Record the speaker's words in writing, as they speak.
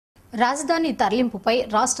రాజధాని తరలింపుపై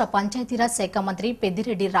రాష్ట్ర పంచాయతీరాజ్ శాఖ మంత్రి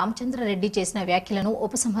పెద్దిరెడ్డి రామచంద్రారెడ్డి చేసిన వ్యాఖ్యలను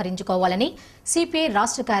ఉపసంహరించుకోవాలని సిపిఐ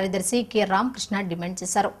రాష్ట్ర కార్యదర్శి కె రామకృష్ణ డిమాండ్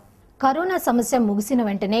చేశారు. కరోనా సమస్య ముగిసిన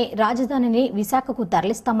వెంటనే రాజధానిని విశాఖకు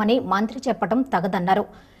తరలిస్తామని మంత్రి చెప్పడం తగదన్నారు.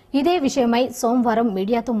 ఇదే విషయమై సోమవారం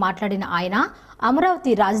మీడియాతో మాట్లాడిన ఆయన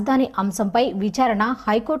అమరావతి రాజధాని అంశంపై విచారణ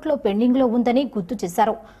హైకోర్టులో పెండింగ్లో ఉందని గుర్తు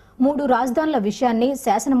చేశారు. 3 రాజధానుల విషయాన్ని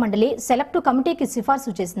శాసనమండలి సెలెక్టు కమిటీకి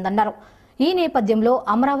సిఫార్సు చేసిందన్నారు. ఈ నేపథ్యంలో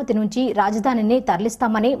అమరావతి నుంచి రాజధానిని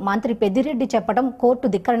తరలిస్తామని మంత్రి పెద్దిరెడ్డి చెప్పడం కోర్టు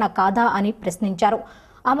ధిక్కరణ కాదా అని ప్రశ్నించారు.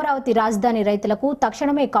 అమరావతి రాజధాని రైతులకు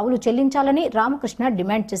తక్షణమే కౌలు చెల్లించాలని రామకృష్ణ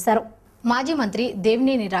డిమాండ్ చేశారు. మాజీ మంత్రి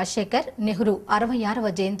దేవినేని రాజశేఖర్ నెహ్రూ 66వ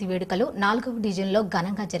జయంతి వేడుకలు 4వ డివిజన్లో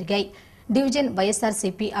ఘనంగా జరిగాయి. డివిజన్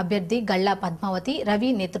వైఎస్ఆర్సీపీ అభ్యర్థి గళ్లా పద్మావతి రవి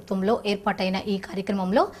నేతృత్వంలో ఏర్పాటైన ఈ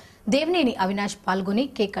కార్యక్రమంలో దేవినేని అవినాష్ పాల్గొని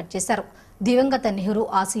కేక్ కట్ చేశారు. దివంగత నెహ్రూ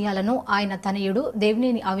ఆశయాలను ఆయన తనయుడు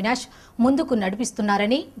దేవినేని అవినాష్ ముందుకు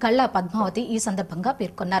నడిపిస్తున్నారని గళ్లా పద్మావతి ఈ సందర్భంగా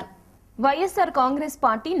పేర్కొన్నారు. వైఎస్ఆర్ కాంగ్రెస్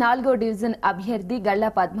పార్టీ 4వ డివిజన్ అభ్యర్థి గళ్లా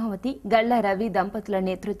పద్మావతి, గళ్లా రవి దంపతుల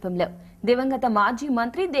నేతృత్వంలో దివంగత మాజీ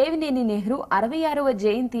మంత్రి దేవినేని నెహ్రూ 66వ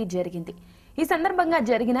జయంతి జరిగింది. ఈ సందర్భంగా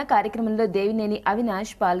జరిగిన కార్యక్రమంలో దేవినేని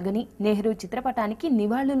అవినాష్ పాల్గొని నెహ్రూ చిత్రపటానికి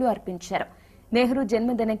నివాళులు అర్పించారు. నెహ్రూ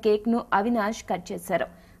జన్మదిన కేక్ ను అవినాష్ కట్ చేశారు.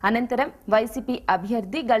 అనంతరం వైసీపీ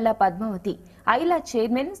అభ్యర్థి గళ్లా పద్మావతి, ఐలా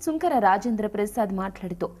చైర్మన్ సుంకర రాజేంద్ర ప్రసాద్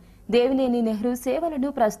మాట్లాడుతూ దేవినేని నెహ్రూ సేవలను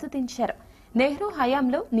ప్రస్తుతించారు. నెహ్రూ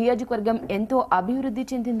హయాంలో నియోజకవర్గం ఎంతో అభివృద్ధి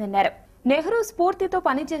చెందిందన్నారు. నెహ్రూ స్ఫూర్తితో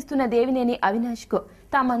పనిచేస్తున్న దేవినేని అవినాష్ కు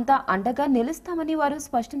తామంతా అండగా నిలుస్తామని వారు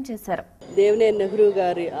స్పష్టం చేశారు. దేవినేని నెహ్రూ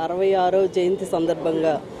గారి 66వ జయంతి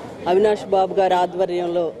సందర్భంగా అవినాష్ బాబు గారి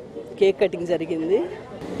ఆధ్వర్యంలో కేక్ కటింగ్ జరిగింది.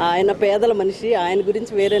 ఆయన పేదల మనిషి, ఆయన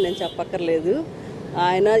గురించి వేరే నేను చెప్పక్కర్లేదు.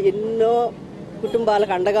 ఆయన ఎన్నో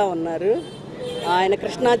కుటుంబాలకు అండగా ఉన్నారు. ఆయన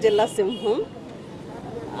కృష్ణా జిల్లా సింహం.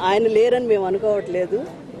 ఆయన లేరని మేము అనుకోవట్లేదు.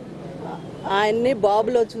 ఆయన్ని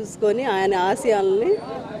బాబులో చూసుకొని ఆయన ఆశయాలని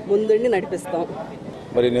ముందుండి నడిపిస్తాం.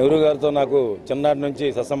 మరి నెహ్రూ గారితో నాకు చిన్ననాటి నుంచి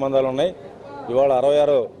సత్సంబంధాలు ఉన్నాయి. ఇవాళ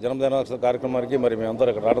 66వ జన్మదినోత్సవ కార్యక్రమానికి మరి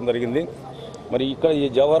మేమంతా ఇక్కడ రావడం జరిగింది. మరి ఇక్కడ ఈ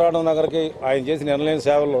జవహర్లాల్ నగర్కి ఆయన చేసిన ఎనలేని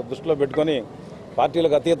సేవలు దృష్టిలో పెట్టుకొని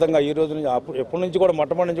పార్టీలకు అతీతంగా ఈ రోజు నుంచి ఎప్పటి నుంచి కూడా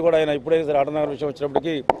మొట్టమొదటి నుంచి కూడా ఆయన ఇప్పుడైతే ఆటనగర్ విషయం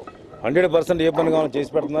వచ్చినప్పటికీ 100% ఏ పని కావాలని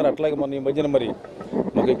చేసి పెడుతున్నారు. అట్లాగే మన ఈ మధ్యన మరి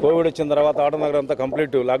మనకి కోవిడ్ వచ్చిన తర్వాత ఆటనగర్ అంతా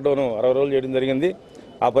కంప్లీట్ లాక్డౌన్ 60 రోజులు చేయడం జరిగింది.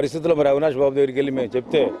 ఆ పరిస్థితుల్లో మరి అవినాష్ బాబు దగ్గరికి వెళ్ళి మేము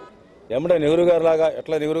చెప్తే ఎమ్మడే నెహ్రూ గారు లాగా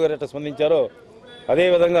నెహ్రూ గారు ఎట్లా స్పందించారో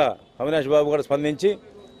అదేవిధంగా అవినాష్ బాబు కూడా స్పందించి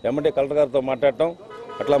ఎమ్మటే కలెక్టర్ గారితో మాట్లాడటం,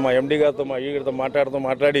 అట్లా మా ఎండీ గారితో మా ఈడితో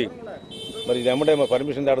మాట్లాడి మరి ఇది ఎమ్మటే మా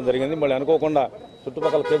పర్మిషన్ తేవడం జరిగింది. మళ్ళీ అనుకోకుండా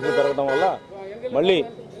చుట్టుపక్కల కేసులు పెరగడం వల్ల మళ్ళీ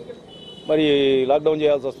మరి లాక్డౌన్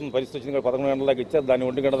చేయాల్సి వస్తుంది పరిస్థితి వచ్చింది. 11 గంటల దాకా ఇచ్చారు. దాన్ని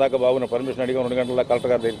 1 గంట దాకా బాబున పర్మిషన్ అడిగా 2 గంటల దాకా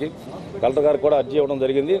కలెక్టర్ గారి దగ్గరికి కలెక్టర్ గారు కూడా అర్జీ ఇవ్వడం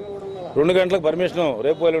జరిగింది. 2 గంటలకు పర్మిషన్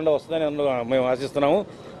రేపు ఎల్లుండి వస్తుందని మేము ఆశిస్తున్నాము.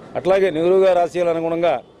 అట్లాగే నెహ్రూ గారి ఆశయాలు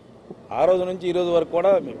అనుగుణంగా ఆ రోజు నుంచి ఈ రోజు వరకు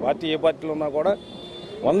కూడా మీ పార్టీ ఏ పార్టీలో ఉన్నా కూడా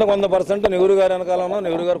 100% నెహ్రూ గారి వెనకాలనో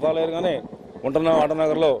నెహ్రూ గారు ఫాలో అయ్యారుగానే ఉంటున్నాం.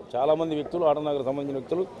 ఆటనగర్లో చాలామంది వ్యక్తులు, ఆటనగర్ సంబంధించిన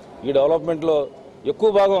వ్యక్తులు ఈ డెవలప్మెంట్లో ఎక్కువ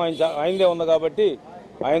భాగం ఆయనదే ఉంది కాబట్టి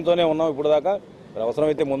ఆయనతోనే ఉన్నాం ఇప్పుడు దాకా.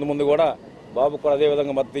 అవసరమైతే ముందు కూడా బాబు కూడా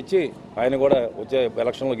అదేవిధంగా మద్దతు ఇచ్చి ఆయన కూడా వచ్చే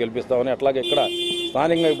ఎలక్షన్లో గెలిపిస్తామని, అట్లాగే ఇక్కడ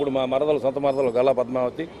స్థానికంగా ఇప్పుడు మా సొంత మరదలు గల్లా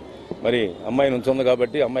పద్మావతి మరి అమ్మాయి నుంచి ఉంది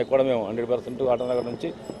కాబట్టి అమ్మాయి కూడా మేము 100% ఆటనగర్ నుంచి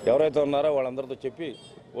ఎవరైతే ఉన్నారో వాళ్ళందరితో చెప్పి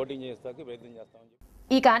ఓటింగ్ చేస్తానికి ప్రయత్నం చేస్తామని.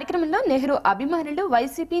 ఈ కార్యక్రమంలో నెహ్రూ అభిమానులు,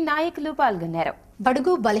 వైసీపీ నాయకులు పాల్గొన్నారు.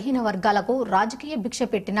 బడుగు బలహీన వర్గాలకు రాజకీయ భిక్ష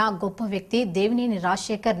పెట్టిన గొప్ప వ్యక్తి దేవినేని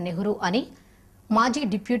రాజశేఖర్ నెహ్రూ అని మాజీ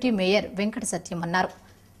డిప్యూటీ మేయర్ వెంకట సత్యం అన్నారు.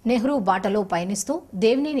 నెహ్రూ బాటలో పయనిస్తూ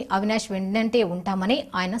దేవినేని అవినాష్ వెన్నంటే ఉంటామని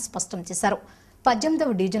ఆయన స్పష్టం చేశారు.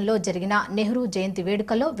 18వ డివిజన్లో జరిగిన నెహ్రూ జయంతి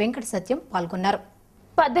వేడుకల్లో వెంకట సత్యం పాల్గొన్నారు.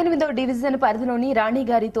 18వ డివిజన్ పరిధిలోని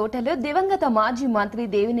రాణిగారి తోటలో దివంగత మాజీ మంత్రి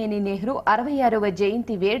దేవినేని నెహ్రూ 66వ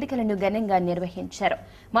జయంతి వేడుకలను ఘనంగా నిర్వహించారు.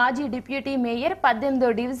 మాజీ డిప్యూటీ మేయర్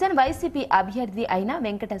 18వ డివిజన్ వైసీపీ అభ్యర్థి అయిన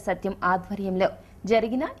వెంకట సత్యం ఆధ్వర్యంలో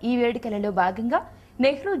జరిగిన ఈ వేడుకలలో భాగంగా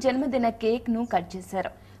నెహ్రూ జన్మదిన కేక్ ను కట్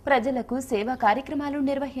చేశారు. ప్రజలకు సేవా కార్యక్రమాలు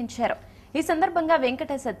నిర్వహించారు. ఈ సందర్భంగా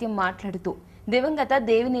వెంకట సత్యం మాట్లాడుతూ దివంగత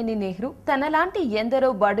దేవినేని నెహ్రూ తనలాంటి ఎందరో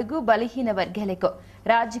బడుగు బలహీన వర్గాలకు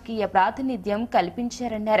రాజకీయ ప్రాతినిధ్యం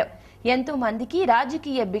కల్పించారన్నారు. ఎంతో మందికి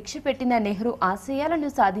రాజకీయ భిక్ష పెట్టిన నెహ్రూ ఆశయాలను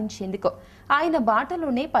సాధించేందుకు ఆయన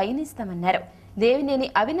బాటలోనే పయనిస్తామన్నారు. దేవినేని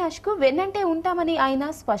అవినాష్ కు వెన్నంటే ఉంటామని ఆయన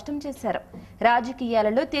స్పష్టం చేశారు.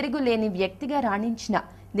 రాజకీయాలలో తిరుగులేని వ్యక్తిగా రాణించిన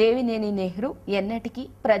దేవినేని నెహ్రూ ఎన్నటికీ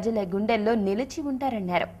ప్రజల గుండెల్లో నిలిచి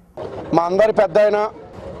ఉంటారన్నారు. మా అందరి పెద్దయిన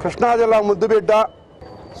కృష్ణా జిల్లా ముద్దుబిడ్డ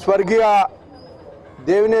స్వర్గీయ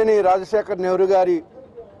దేవినేని రాజశేఖర్ నెహ్రూ గారి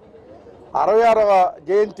 66వ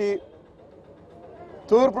జయంతి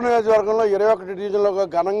తూర్పు నియోజకవర్గంలో 21 డివిజన్లో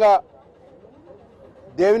ఘనంగా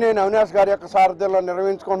దేవినేని అవినాష్ గారి యొక్క సారథ్యంలో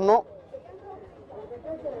నిర్వహించుకుంటున్నాం.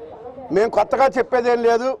 మేము కొత్తగా చెప్పేదేం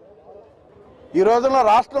లేదు. ఈ రోజున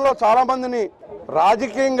రాష్ట్రంలో చాలామందిని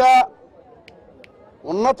రాజకీయంగా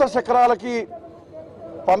ఉన్నత శిఖరాలకి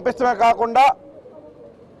పంపిస్తమే కాకుండా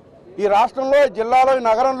ఈ రాష్ట్రంలో, జిల్లాలో, ఈ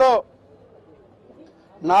నగరంలో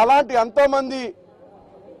నాలాంటి ఎంతోమంది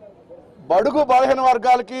బడుగు బలహీన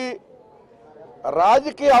వర్గాలకి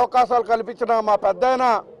రాజకీయ అవకాశాలు కల్పించిన మా పెద్దాయన,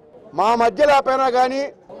 మా మధ్య లేకపోయినా కానీ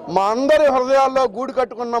మా అందరి హృదయాల్లో గూడు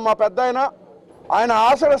కట్టుకున్న మా పెద్దాయన, ఆయన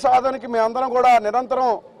ఆశల సాధనకి మేమందరం కూడా నిరంతరం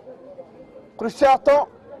కృషి చేస్తాం.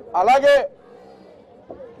 అలాగే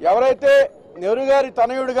ఎవరైతే నెహ్రూ గారి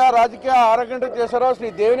తనయుడిగా రాజకీయ ఆరోగ్యం చేశారో శ్రీ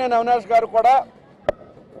దేవినేని అవినాష్ గారు కూడా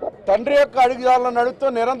తండ్రి యొక్క అడుగుజాడలో నడుస్తూ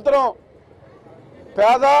నిరంతరం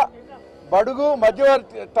పేద, బడుగు,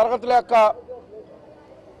 మధ్యవర్తి తరగతుల యొక్క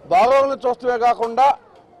బాగోగులను చూస్తూనే కాకుండా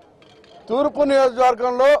తూర్పు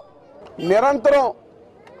నియోజకవర్గంలో నిరంతరం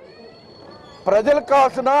ప్రజలకు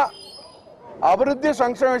కావాల్సిన అభివృద్ధి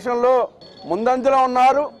సంక్షేమ విషయంలో ముందంజలో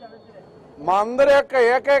ఉన్నారు. మా అందరి యొక్క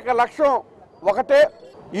ఏకైక లక్ష్యం ఒకటే,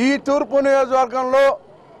 ఈ తూర్పు నియోజకవర్గంలో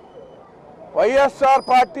వైఎస్ఆర్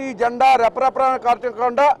పార్టీ జెండా రెపరెపరాన్ని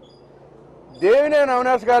కార్యక్రమం దేవినేని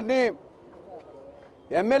అవినాష్ గారిని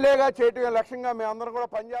ఎమ్మెల్యేగా చేయటమే లక్ష్యంగా మేమందరం కూడా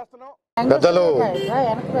పనిచేస్తున్నాం. పెద్దలు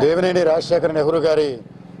దేవినేని రాజశేఖర నెహ్రూ గారి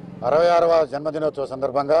 66వ జన్మదినోత్సవ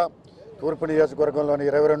సందర్భంగా తూర్పు నియోజకవర్గంలోని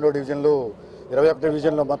 22 డివిజన్లు, 21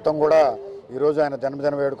 డివిజన్లు మొత్తం కూడా ఈరోజు ఆయన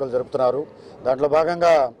జన్మదిన వేడుకలు జరుపుతున్నారు. దాంట్లో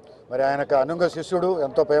భాగంగా మరి ఆయనకు అనుంగ శిష్యుడు,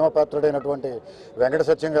 ఎంతో ప్రేమపాత్రుడైనటువంటి వెంకట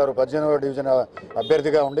సత్యం గారు 18వ డివిజన్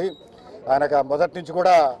అభ్యర్థిగా ఉండి ఆయనకు మొదటి నుంచి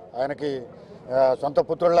కూడా ఆయనకి సొంత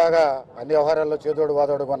పుత్రుల్లాగా అన్ని వ్యవహారాల్లో చేదోడు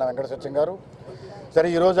వాదోడుగా ఉన్న వెంకట సత్యం గారు సరే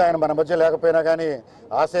ఈరోజు ఆయన మన మధ్య లేకపోయినా కానీ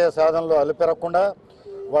ఆశయ సాధనలో అల్లుపెరగకుండా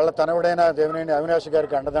వాళ్ళ తనవుడైన దేవినేని అవినాష్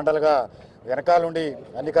గారికి అండదండలుగా వెనకాలండి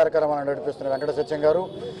అన్ని కార్యక్రమాలను నడిపిస్తున్న వెంకట సత్యం గారు,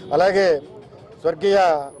 అలాగే స్వర్గీయ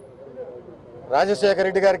రాజశేఖర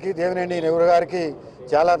రెడ్డి గారికి, దేవినేని నెహ్రూ గారికి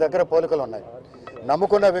చాలా దగ్గర పోలికలు ఉన్నాయి.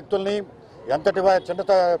 నమ్ముకున్న వ్యక్తుల్ని ఎంతటి చిన్న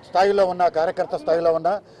స్థాయిలో ఉన్న, కార్యకర్త స్థాయిలో ఉన్న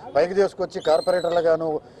పైకి తీసుకొచ్చి కార్పొరేటర్లుగాను,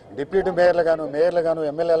 డిప్యూటీ మేయర్లుగాను,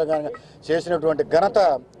 ఎమ్మెల్యేలుగాను చేసినటువంటి ఘనత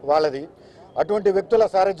వాళ్ళది. అటువంటి వ్యక్తుల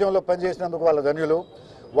సారథ్యంలో పనిచేసినందుకు వాళ్ళ ధన్యులు.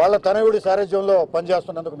 వాళ్ళ తనయుడి సారథ్యంలో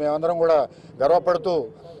పనిచేస్తున్నందుకు మేమందరం కూడా గర్వపడుతూ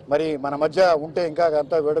మరి మన మధ్య ఉంటే ఇంకా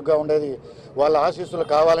ఎంతో వేడుకగా ఉండేది. వాళ్ళ ఆశీస్సులు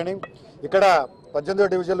కావాలని ఇక్కడ 18వ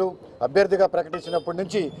డివిజన్లు అభ్యర్థిగా ప్రకటించినప్పటి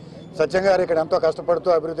నుంచి సత్యం గారు ఇక్కడ ఎంతో కష్టపడుతూ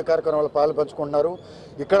అభివృద్ధి కార్యక్రమాలు పాలు పంచుకుంటున్నారు.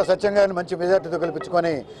 ఇక్కడ సత్యం గారిని మంచి మెజార్టీతో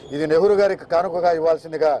గెలిపించుకొని ఇది నెహ్రూ గారికి కానుకగా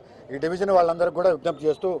ఇవ్వాల్సిందిగా ఈ డివిజన్ వాళ్ళందరూ కూడా విజ్ఞప్తి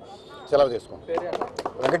చేస్తూ సెలవు తీసుకుంటారు.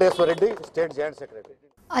 Venkateswara Reddy, state joint secretary.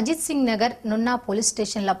 Ajit Singh Nagar, Nunna police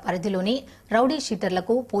స్టేషన్ల పరిధిలోని రౌడీ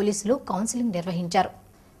షీటర్లకు పోలీసులు కౌన్సిలింగ్ నిర్వహించారు.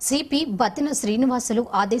 సిపి బత్తిన శ్రీనివాసులు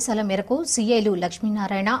ఆదేశాల మేరకు సిఐలు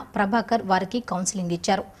లక్ష్మీనారాయణ, ప్రభాకర్ వారికి కౌన్సిలింగ్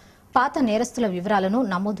ఇచ్చారు. పాత నేరస్తుల వివరాలను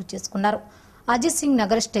నమోదు చేసుకున్నారు. అజిత్ సింగ్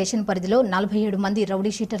నగర్ స్టేషన్ పరిధిలో 47 మంది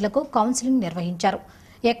రౌడీ షీటర్లకు కౌన్సిలింగ్ నిర్వహించారు.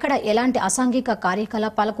 ఎక్కడ ఎలాంటి అసాంఘిక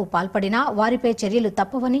కార్యకలాపాలకు పాల్పడినా వారిపై చర్యలు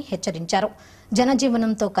తప్పవని హెచ్చరించారు.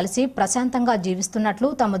 జనజీవనంతో కలిసి ప్రశాంతంగా జీవిస్తున్నట్లు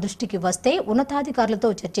తమ దృష్టికి వస్తే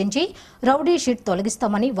ఉన్నతాధికారులతో చర్చించి రౌడీ షీట్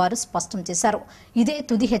తొలగిస్తామని వారు స్పష్టం చేశారు. ఇదే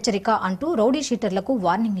తుది హెచ్చరిక అంటూ రౌడీ షీటర్లకు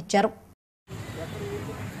వార్నింగ్ ఇచ్చారు.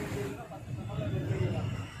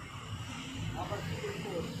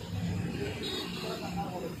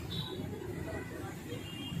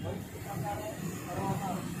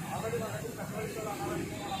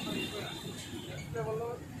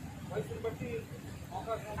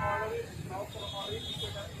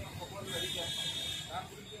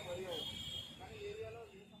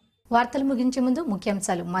 వార్తలు ముగించే ముందు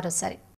ముఖ్యాంశాలు మరోసారి.